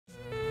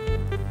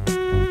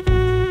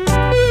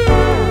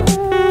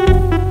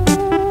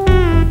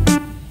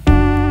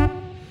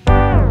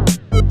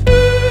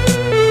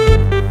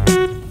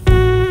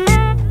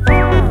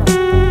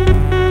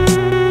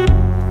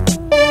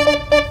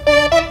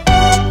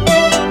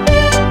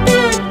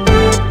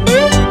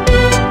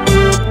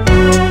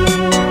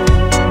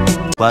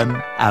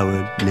1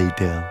 hour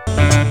later.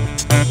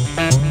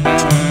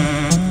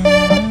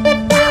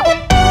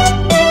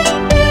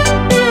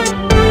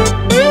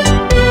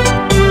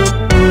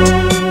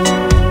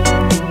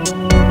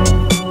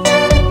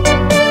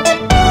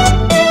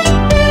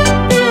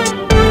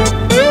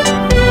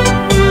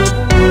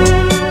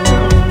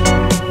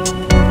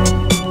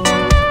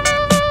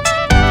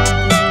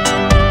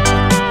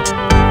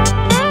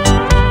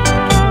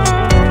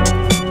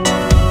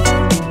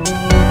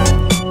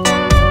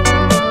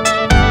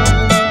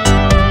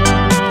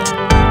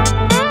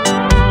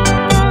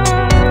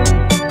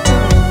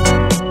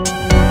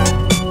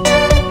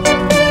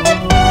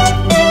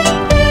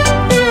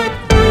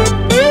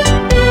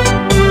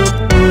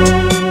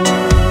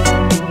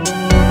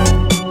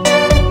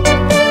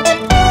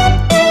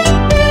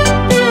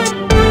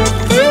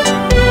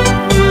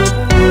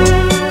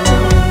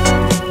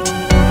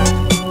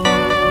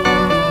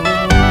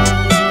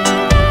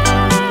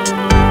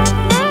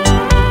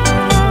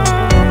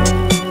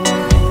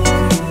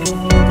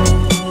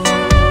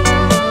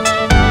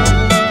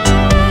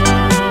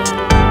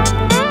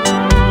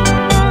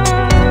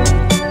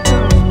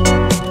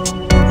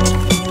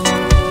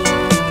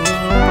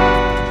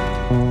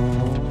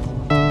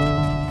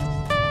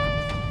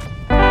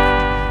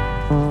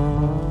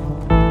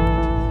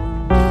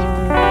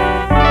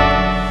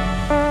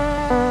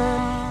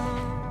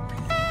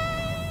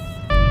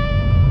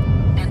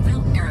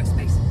 Anvil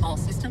Aerospace, all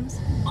systems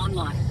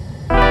online.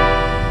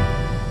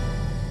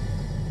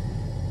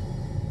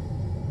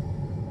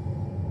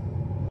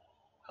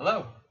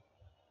 Hello!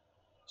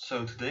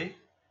 So today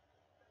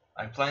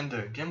I planned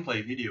a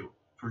gameplay video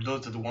for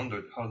those that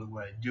wondered how do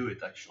I do it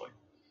actually.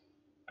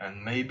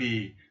 And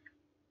maybe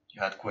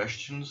you had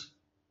questions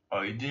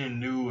or you didn't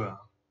know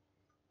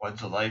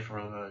what's the life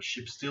of a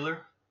ship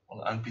stealer,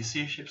 or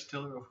NPC ship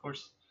stealer of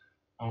course.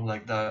 I don't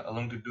like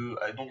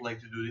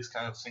to do this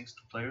kind of things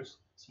to players,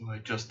 so I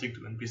just stick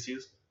to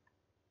NPCs.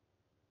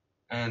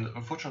 And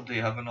unfortunately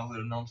I have another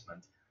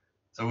announcement.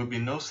 There will be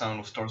no sound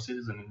of Star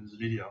Citizen in this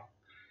video.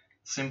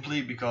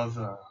 Simply because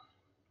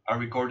I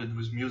recorded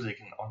with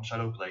music on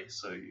Shadowplay,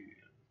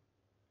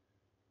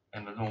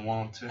 and I don't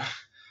want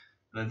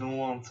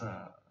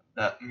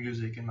that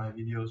music in my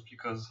videos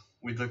because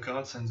with the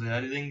cuts and the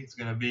editing, it's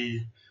gonna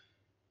be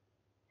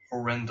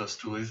horrendous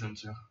to listen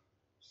to.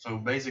 So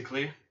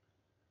basically,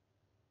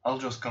 I'll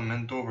just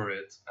comment over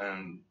it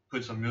and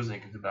put some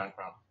music in the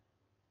background.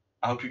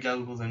 I hope you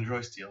guys will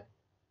enjoy still.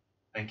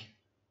 Thank you.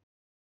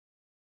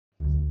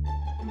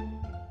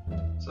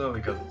 So we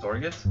got the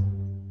target,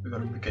 we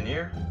got a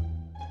Buccaneer.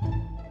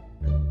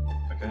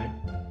 Okay.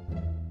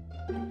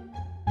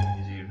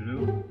 Easy to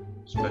do,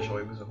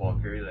 especially with the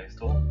Valkyrie that I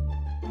stole.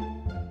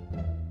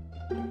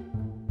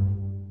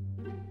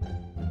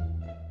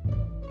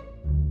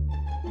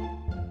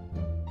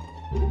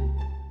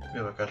 We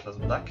have a Cutlass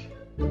Black.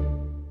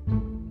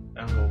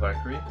 Anvil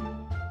Valkyrie.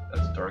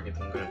 That's the target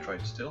I'm gonna try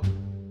to steal.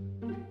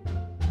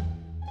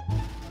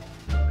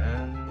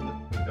 And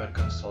we got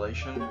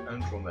Constellation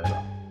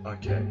Andromeda.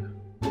 Okay.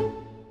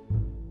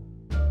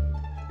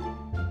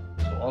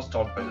 So I'll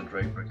start by the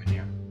Drake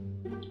Buccaneer.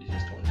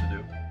 Easiest one to do.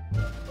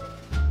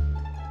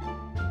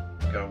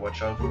 Gotta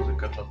watch out for the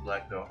Cutlass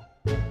Black though,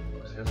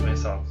 because he has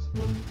missiles.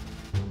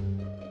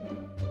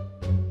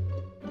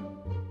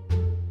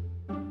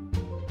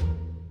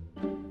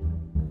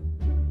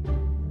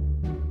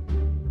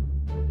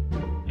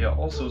 Yeah,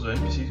 also the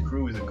NPC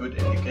crew is a good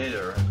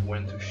indicator of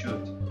when to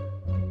shoot,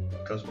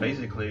 because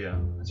basically,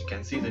 as you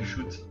can see, they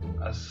shoot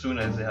as soon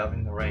as they have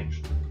in the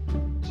range.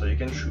 So you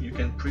can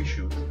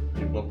pre-shoot,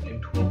 and it will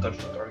touch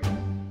the target.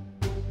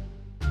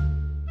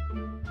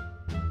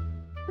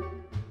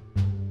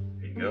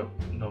 Here you go,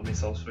 no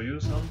missiles for you,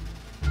 son.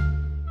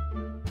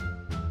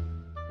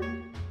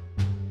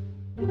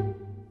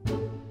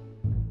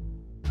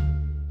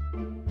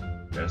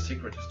 Their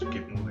secret is to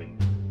keep moving.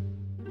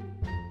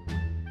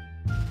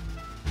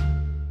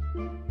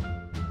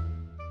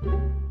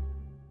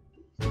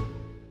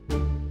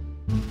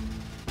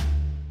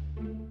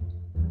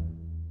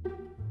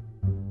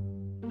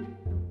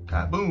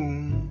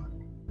 Kaboom!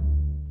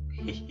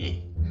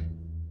 Hehe.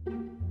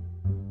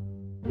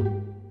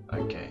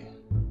 Okay.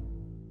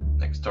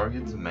 Next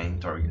target, the main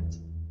target.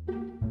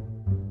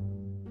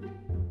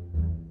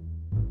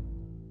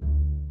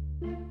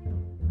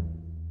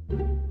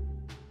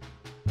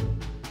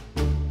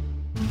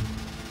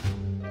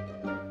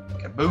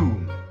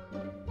 Kaboom!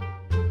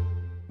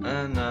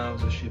 And now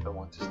the ship I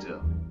want to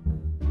steal.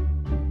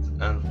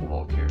 The Anvil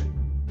Valkyrie.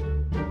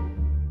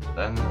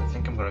 Then I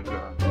think I'm gonna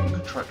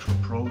try to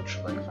approach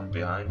like from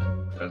behind,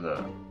 because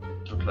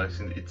it looks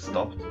like it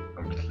stopped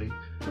completely.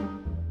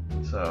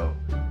 So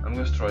I'm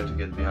gonna try to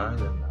get behind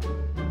and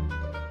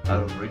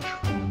out of reach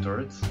from the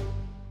turrets.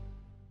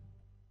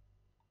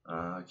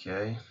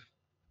 Okay.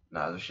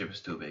 Nah, the ship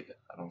is too big.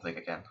 I don't think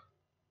I can.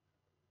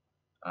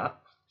 Ah,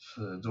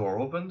 so the door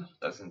opened.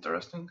 That's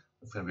interesting.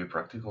 It's gonna be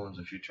practical in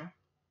the future.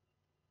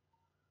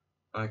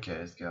 Okay,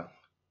 let's go.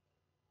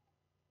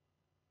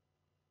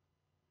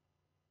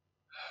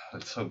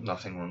 Let's hope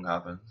nothing wrong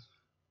happens.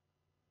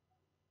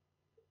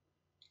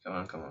 Come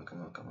on, come on,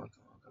 come on, come on,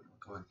 come on, come on,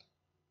 come on.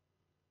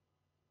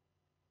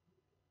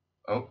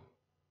 Oh,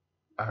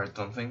 I heard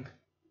something.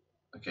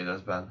 Okay,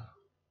 that's bad.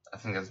 I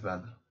think that's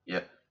bad.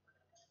 Yeah.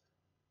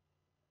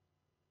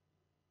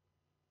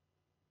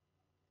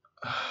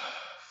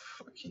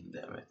 Fucking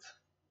damn it.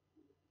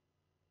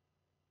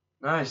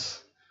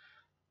 Nice.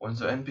 When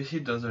the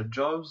NPC does their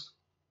jobs,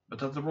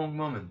 but at the wrong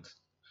moment.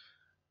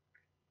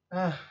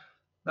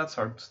 That's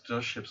hard to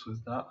steal ships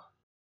with that.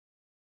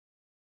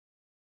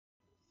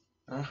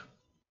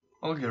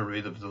 I'll get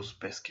rid of those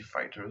pesky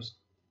fighters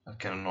that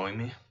can annoy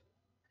me.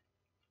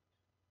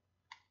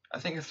 I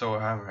think I saw a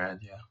Hammerhead,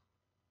 yeah.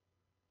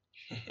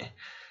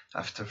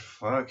 After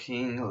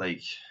fucking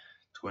like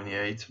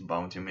 28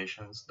 bounty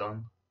missions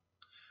done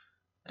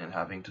and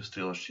having to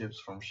steal ships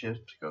from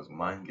ships because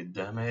mine get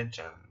damaged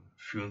and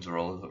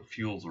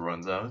fuels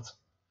runs out.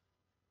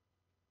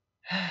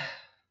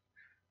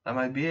 That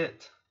might be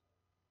it.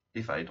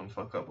 If I don't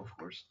fuck up, of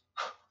course.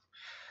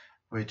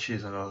 Which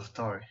is another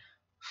story.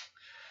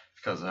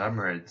 Because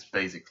Hammerhead is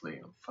basically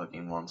a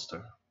fucking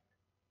monster.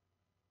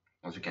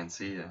 As you can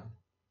see,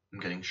 I'm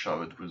getting shot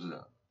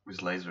with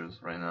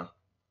lasers right now.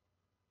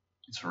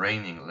 It's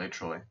raining,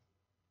 literally.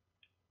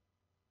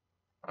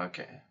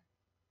 Okay.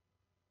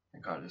 I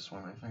got this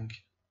one, I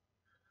think.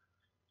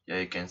 Yeah,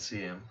 you can see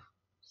him.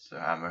 It's a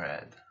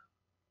Hammerhead.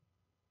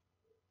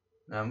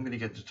 Now I'm gonna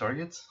get the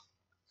target,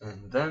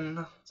 and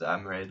then the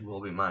Hammerhead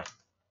will be mine.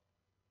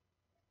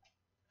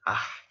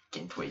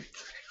 Can't wait.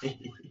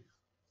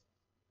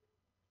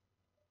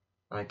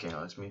 Okay,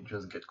 let me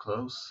just get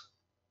close.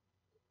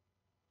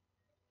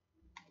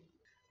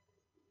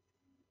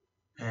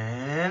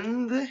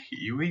 And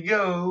here we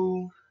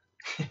go.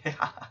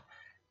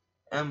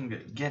 I'm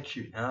gonna get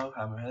you now,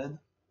 Hammerhead.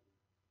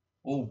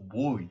 Oh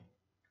boy.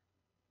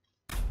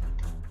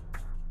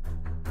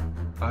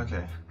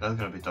 Okay, that's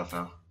gonna be tough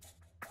now.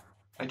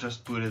 I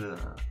just put it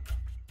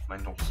my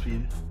normal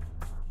speed.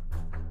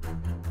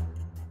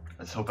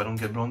 Let's hope I don't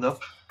get blown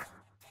up.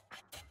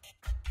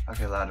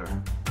 Okay, ladder.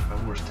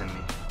 My worst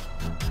enemy.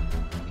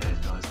 Okay, let's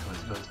go, let's go,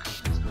 let's go,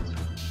 let's go, let's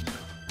go, let's go.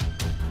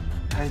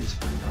 Hide this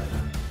fucking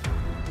ladder.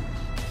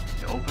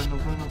 Okay, open,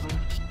 open, open.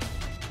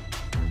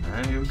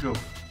 And here we go.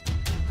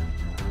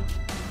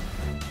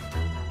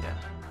 Yeah.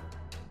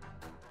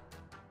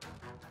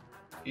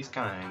 He's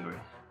kinda angry.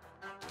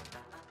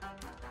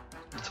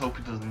 Let's hope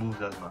he doesn't move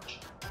that much.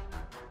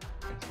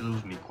 He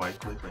lose me quite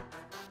quickly.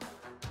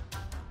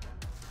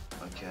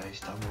 Okay,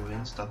 stop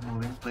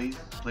moving, please,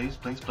 please,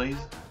 please, please.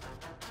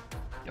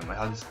 Yeah, my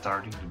HUD is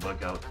starting to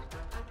bug out.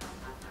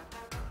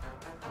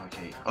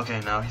 Okay,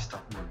 okay, now he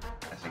stopped moving,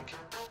 I think.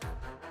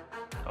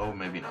 Oh,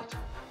 maybe not.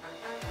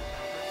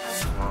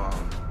 Come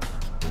on.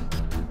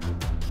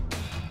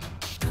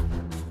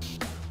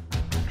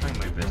 I'm trying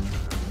my best.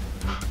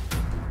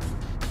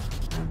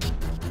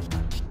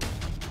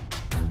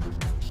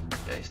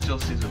 Yeah, he still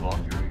sees the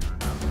Valkyrie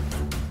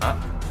now.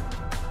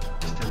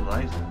 Still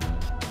alive.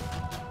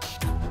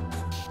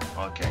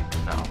 Okay,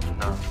 now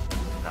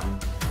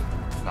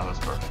that's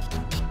perfect.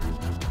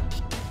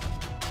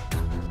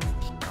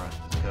 Alright,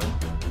 let's go.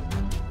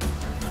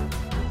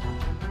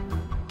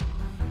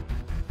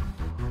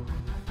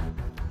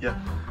 Yeah,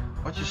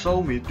 what you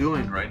saw me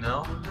doing right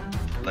now,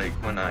 like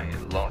when I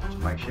launched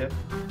my ship,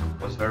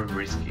 was very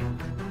risky.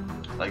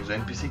 Like the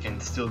NPC can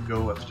still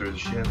go after the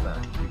ship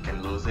and you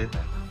can lose it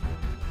and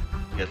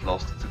get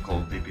lost in the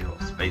cold deep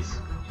of space.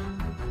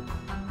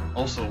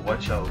 Also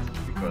watch out,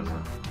 because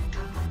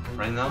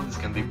right now this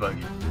can be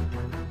buggy.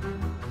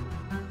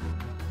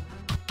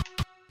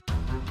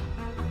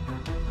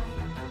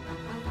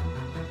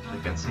 So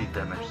you can see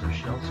damage the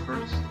shells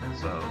first,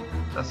 so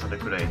that's not a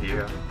good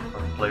idea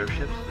for player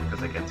ships,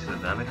 because I can see the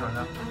damage right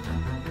now.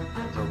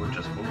 So we'll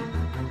just move.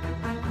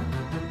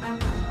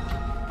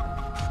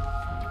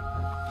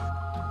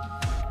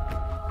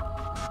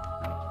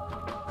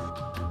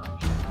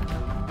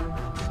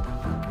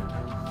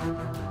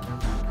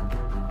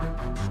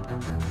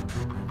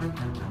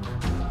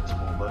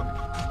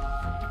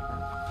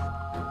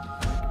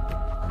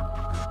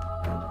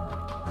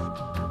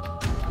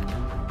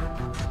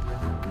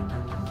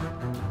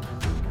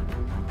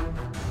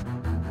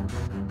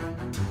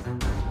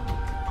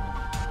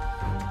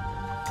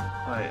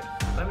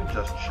 Let me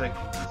just check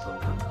if it's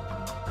open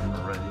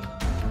already.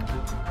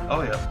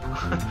 Oh yeah,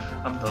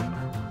 I'm done.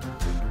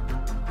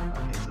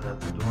 Okay, so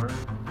that's the door.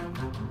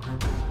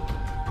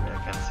 Yeah, I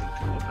can't seem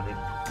to open it.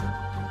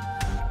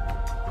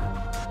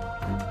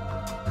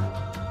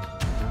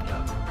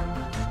 Yeah,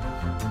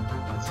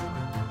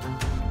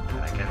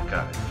 I can't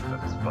grab it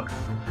because it's bugged.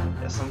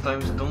 Yeah,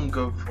 sometimes don't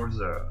go for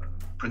the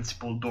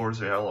principal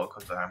doors or airlock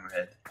on the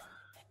Hammerhead.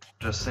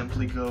 Just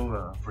simply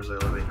go for the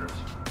elevators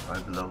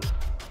right below.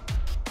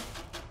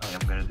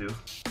 I'm gonna do.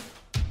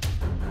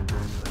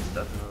 Let's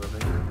start an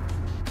elevator.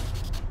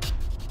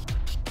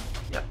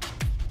 Yeah,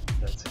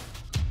 that's it.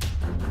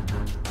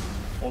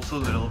 Also,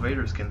 the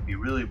elevators can be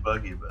really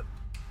buggy, but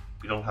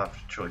you don't have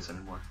a choice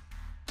anymore.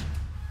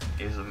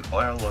 If the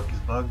airlock is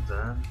bugged,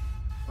 then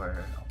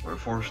we're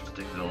forced to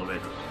take the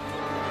elevators.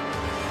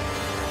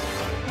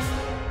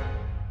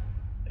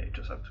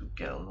 just have to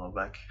get a little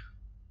back.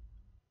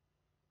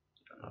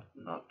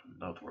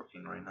 Not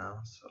working right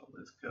now, so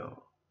let's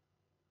go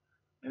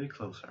maybe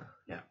closer.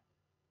 Yeah,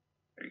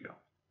 there you go.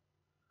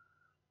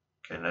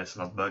 Okay, let's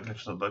not bug.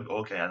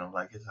 Okay, I don't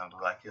like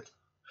it.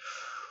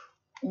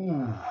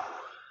 Ooh,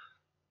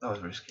 that was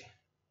risky.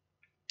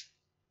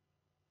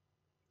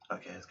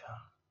 Okay, let's go.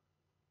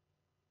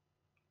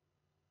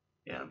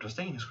 Yeah, I'm just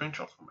taking a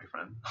screenshot from my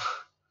friend.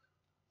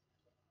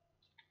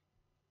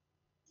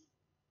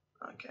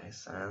 Okay,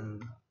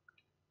 send.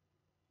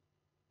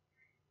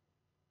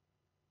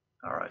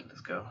 Alright, let's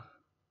go.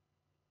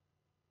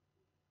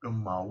 Go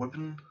my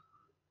weapon.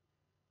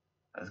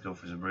 Let's go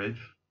for the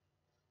bridge.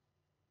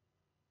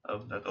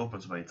 Oh, that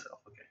opens by itself.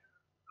 Okay.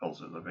 Calls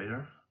the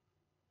elevator.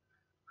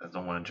 I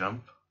don't want to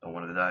jump. Don't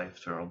want to die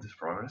after all this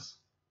progress.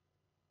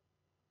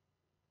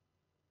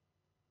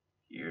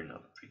 Here,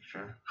 another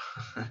picture.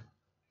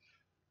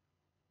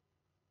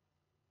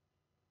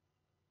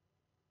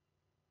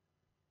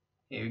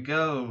 Here we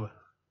go.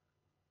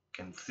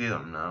 Can see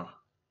them now.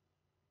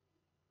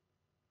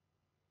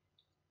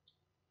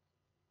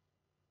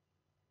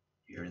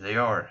 Here they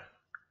are.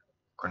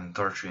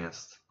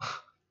 Contortionist.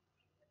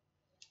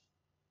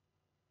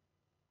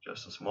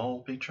 Just a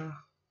small picture.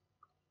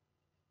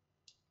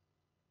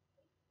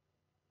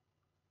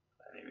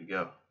 And here we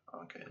go.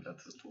 Okay, that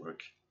doesn't work.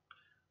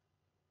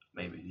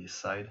 Maybe this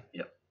side.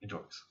 Yep, it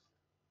works.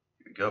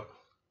 Here we go.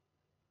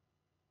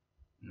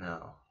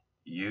 Now,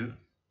 you.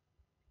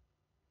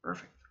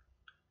 Perfect.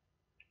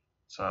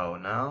 So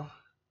now,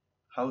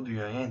 how do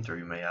I enter,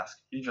 you may ask?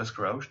 You just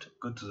crouched,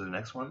 go to the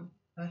next one,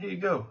 and here you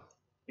go.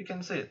 You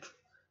can see it.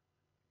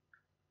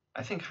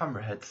 I think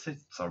Hammerhead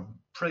sits are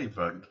pretty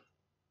bugged.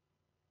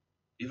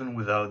 Even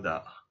without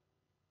that.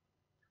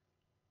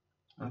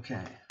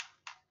 Okay.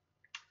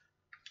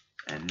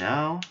 And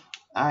now,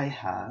 I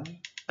have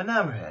an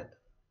Hammerhead.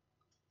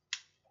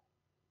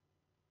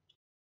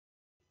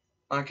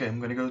 Okay, I'm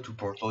gonna go to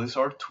Portal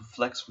Lizard to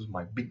flex with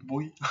my big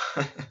boy.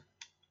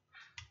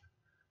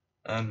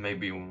 And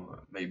maybe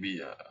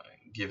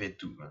give it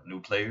to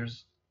new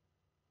players.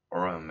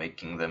 Or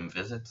making them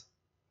visit.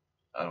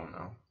 I don't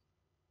know.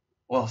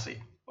 We'll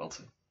see.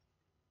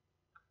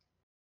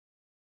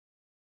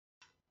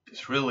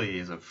 This really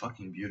is a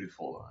fucking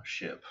beautiful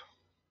ship.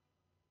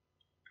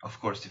 Of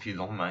course, if you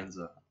don't mind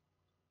the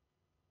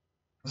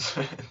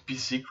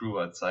PC crew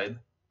outside.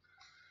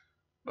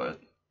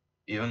 But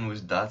even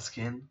with that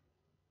skin,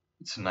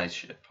 it's a nice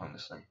ship,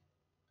 honestly.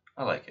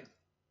 I like it.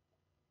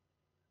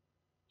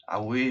 I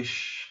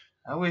wish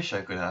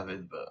I could have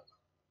it, but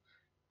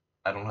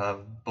I don't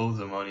have both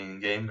the money in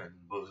game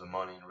and both the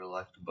money in real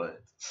life to buy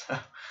it. So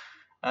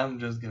I'm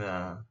just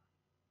gonna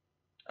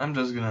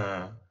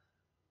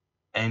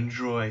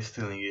enjoy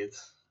stealing it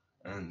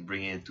and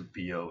bring it to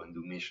PO and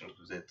do missions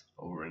with it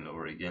over and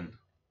over again.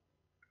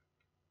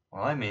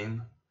 Well, I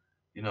mean,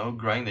 you know,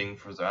 grinding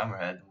for the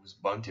Hammerhead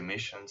with bounty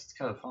missions, it's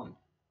kind of fun.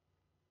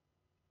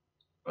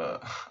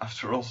 But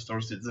after all,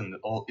 Star Citizen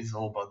is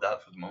all about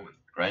that for the moment,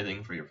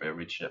 grinding for your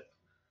favorite ship.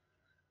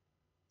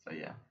 So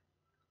yeah,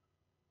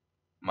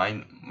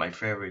 my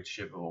favorite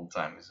ship of all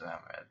time is the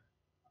Hammerhead.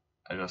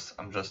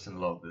 I'm just in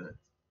love with it.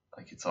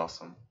 Like, it's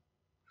awesome.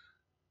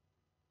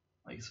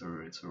 Like,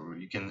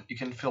 you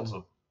can feel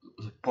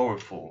the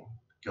powerful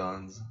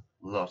guns,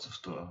 lots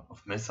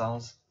of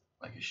missiles,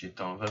 like a shit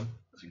ton of them.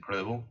 It's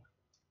incredible.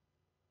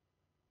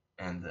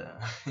 And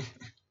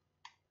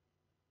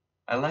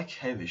I like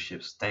heavy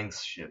ships,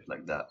 tanks ship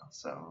like that.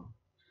 So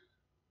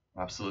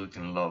I'm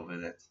absolutely in love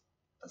with it.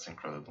 That's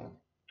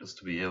incredible. Just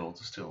to be able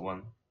to steal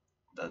one,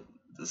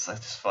 that's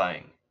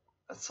satisfying.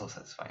 That's so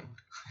satisfying.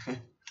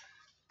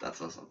 That's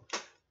awesome.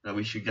 I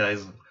wish you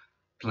guys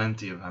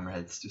plenty of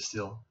Hammerheads to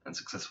steal and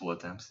successful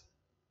attempts.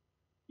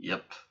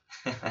 Yep.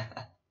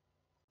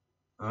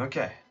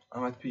 Okay,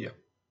 I'm at PO.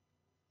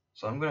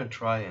 So I'm gonna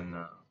try and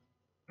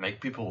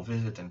make people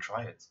visit and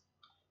try it.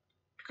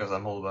 Because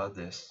I'm all about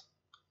this.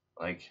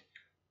 Like,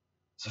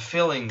 it's a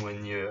feeling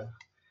when you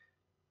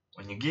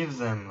give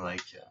them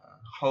like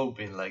hope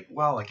in like,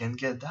 wow, I can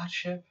get that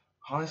ship.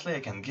 Honestly,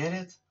 I can get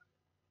it.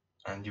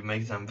 And you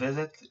make them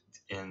visit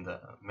and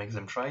make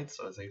them try it,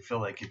 so they feel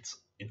like it's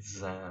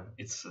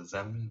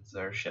them,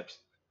 their ships.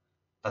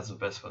 That's the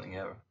best feeling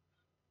ever.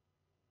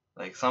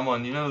 Like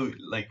someone, you know,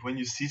 like when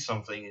you see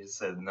something and you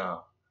said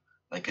no,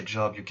 like a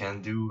job you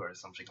can't do or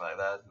something like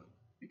that,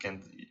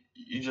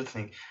 you just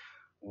think,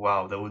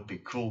 wow, that would be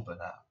cool, but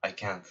I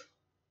can't.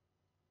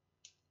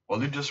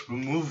 Well, you just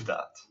remove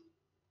that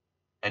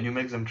and you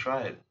make them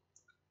try it,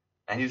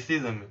 and you see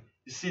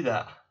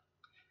that,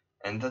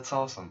 and that's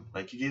awesome.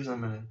 Like, you give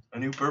them a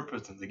new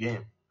purpose in the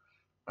game,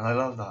 and I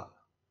love that.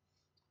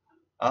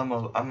 I'm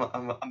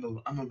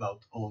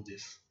about all of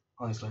this,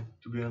 honestly.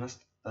 To be honest,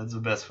 that's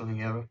the best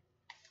feeling ever.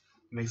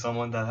 Make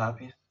someone that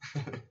happy.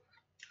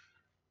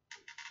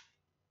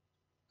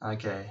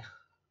 Okay.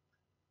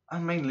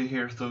 I'm mainly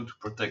here though to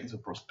protect the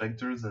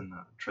prospectors and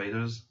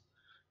traders,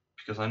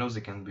 because I know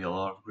there can be a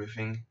lot of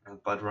griefing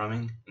and bad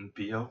ramming in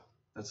PO.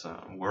 That's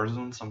a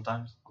warzone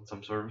sometimes on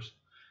some servers.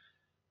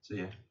 So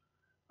yeah,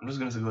 I'm just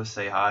gonna go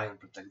say hi and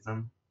protect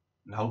them.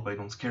 and hope I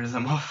don't scare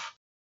them off.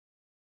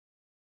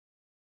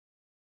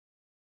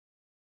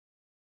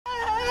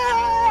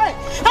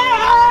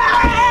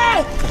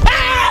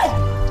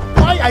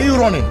 Why are you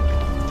running?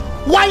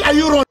 Why are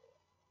you running?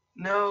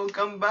 No,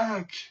 come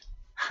back!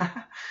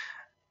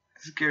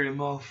 Scare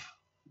him off.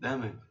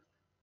 Damn it.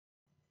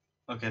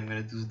 Okay, I'm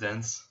gonna do the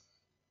dance.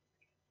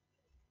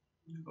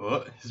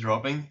 Oh, he's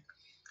dropping.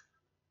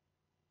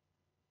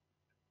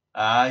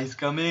 Ah, he's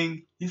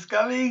coming! He's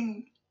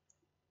coming!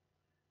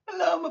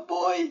 Hello, my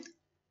boy!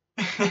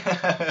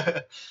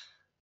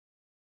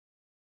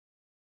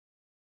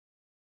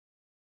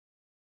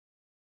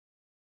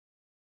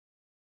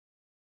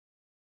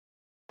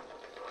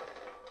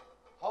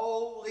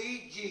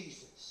 Holy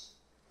Jesus.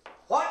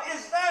 What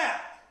is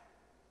that?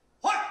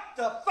 What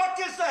the fuck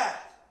is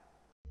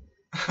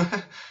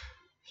that?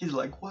 He's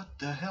like, what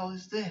the hell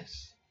is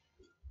this?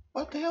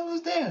 What the hell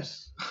is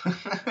this?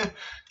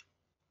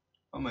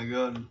 Oh my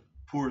god,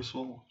 poor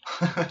soul.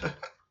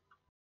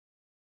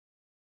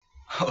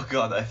 Oh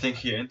god, I think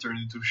he entered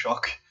into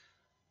shock.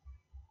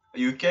 Are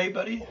you okay,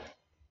 buddy?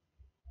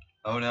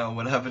 Oh no,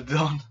 what have I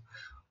done?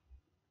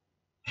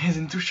 He's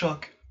into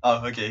shock.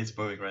 Oh, okay, he's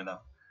moving right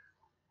now.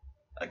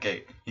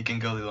 Okay, you can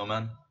go, little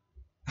man.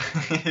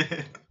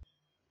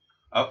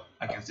 Oh,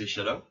 I can see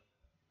shadow.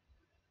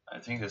 I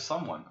think there's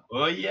someone.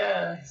 Oh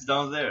yeah, he's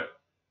down there.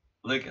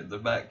 Look at the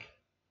back.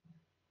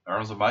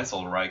 There's a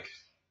bicycle rack.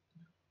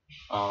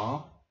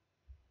 Aww.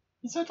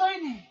 He's so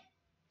tiny.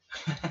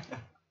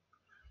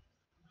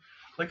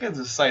 Look at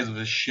the size of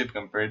his ship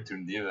compared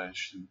to Diva's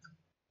suit.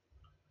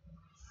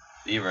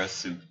 Diva's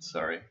suit,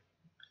 sorry.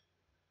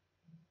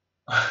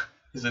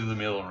 He's in the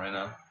middle right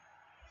now.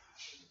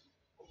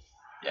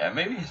 Yeah,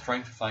 maybe he's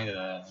trying to find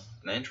an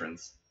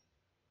entrance.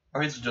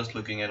 Or he's just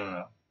looking, I don't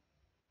know.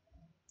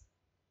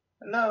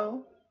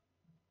 Hello?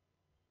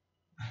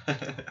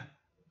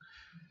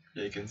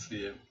 Yeah, you can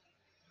see him.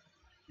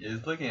 Yeah,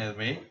 he's looking at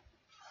me.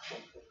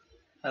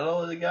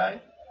 Hello, the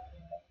guy?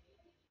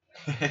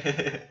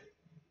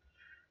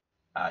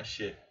 Ah,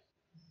 shit.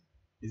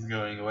 He's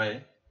going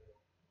away.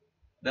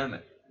 Damn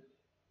it.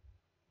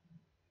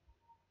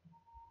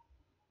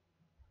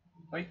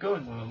 Where you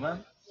going, little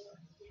man?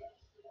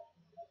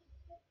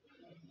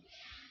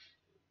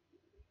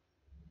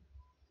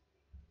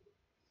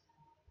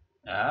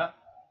 Ah,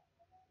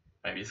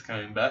 maybe he's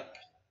coming back.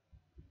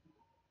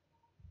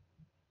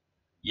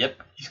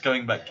 Yep, he's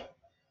coming back.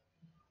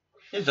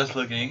 He's just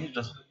looking, he's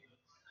just...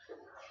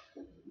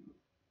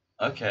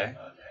 Okay.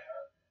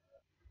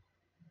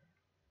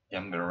 Yeah,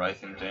 I'm gonna write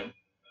him down.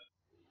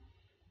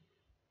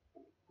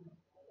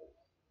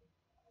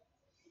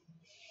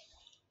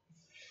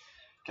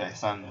 Okay,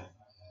 son.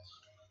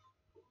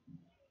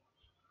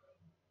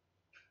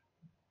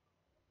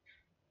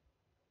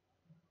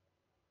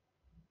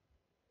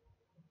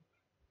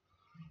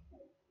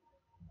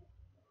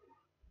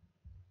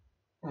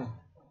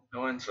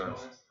 No answer.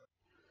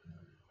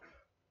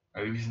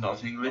 Maybe he's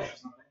not English.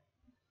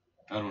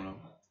 I don't know.